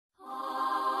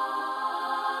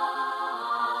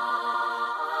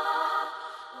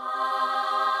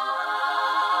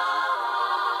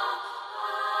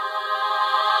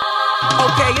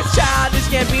Okay, it's childish,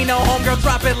 Gambenon, homegirl,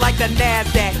 drop it like the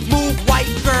NASDAQ. Move white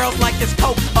girls like this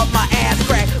coke up my ass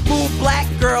crack. Move black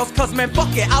girls, cause man,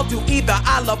 fuck it, I'll do either.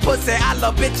 I love pussy, I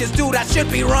love bitches, dude, I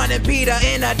should be running Peter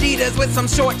in Adidas with some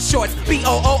short shorts.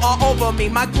 B-O-O all over me,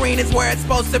 my green is where it's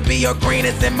supposed to be. Your green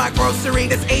is in my grocery.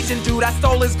 This Asian dude, I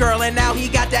stole his girl and now he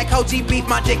got that Koji beef.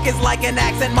 My dick is like an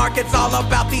accent mark, it's all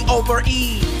about the over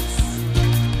ease.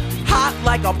 Hot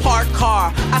like a parked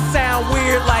car, I sound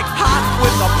weird like hot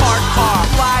with a parked car.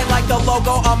 Fly like the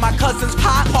logo on my cousin's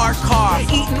hot parked car.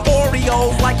 Eating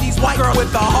Oreos like these white girl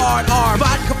with a hard arm.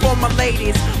 Vodka for my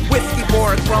ladies, whiskey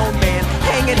for a grown man.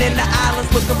 Hanging in the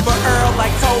islands looking for Earl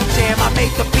like Toe Jam. I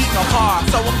made the beat a car,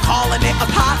 so I'm calling it a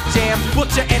hot jam.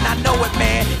 Butcher and I know it,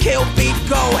 man, kill beef,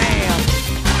 go ham.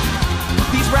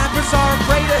 These rappers are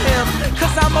afraid of him,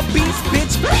 cause I'm a beast,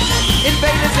 bitch.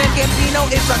 Invaders and Gambenon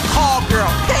is a call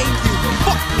girl. Hey you,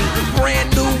 fuck me,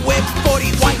 brand new whip for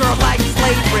these white girls like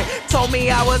slavery. Told me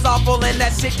I was awful and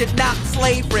that shit did not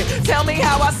slavery. Tell me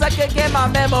how I suck again, my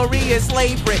memory is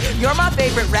slavery. You're my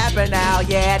favorite rapper now,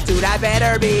 yeah dude, I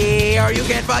better be, or you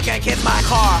can fucking kiss my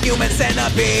car, human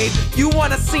centipede. You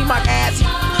wanna see my ass?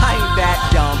 I ain't that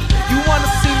dumb. You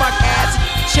wanna see my ass?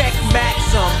 Check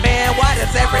Maxim, man, why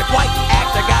does every white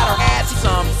actor got her ass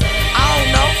some? I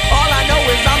don't know, all I know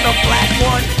is I'm the black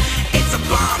one. It's a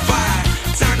bonfire,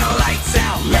 turn the lights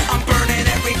out. I'm burning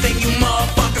everything you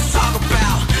motherfuckers talk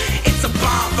about. It's a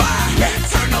bonfire,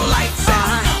 turn the lights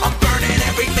out. I'm burning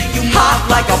everything you motherfuckers talk about. Hot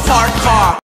like a parked car.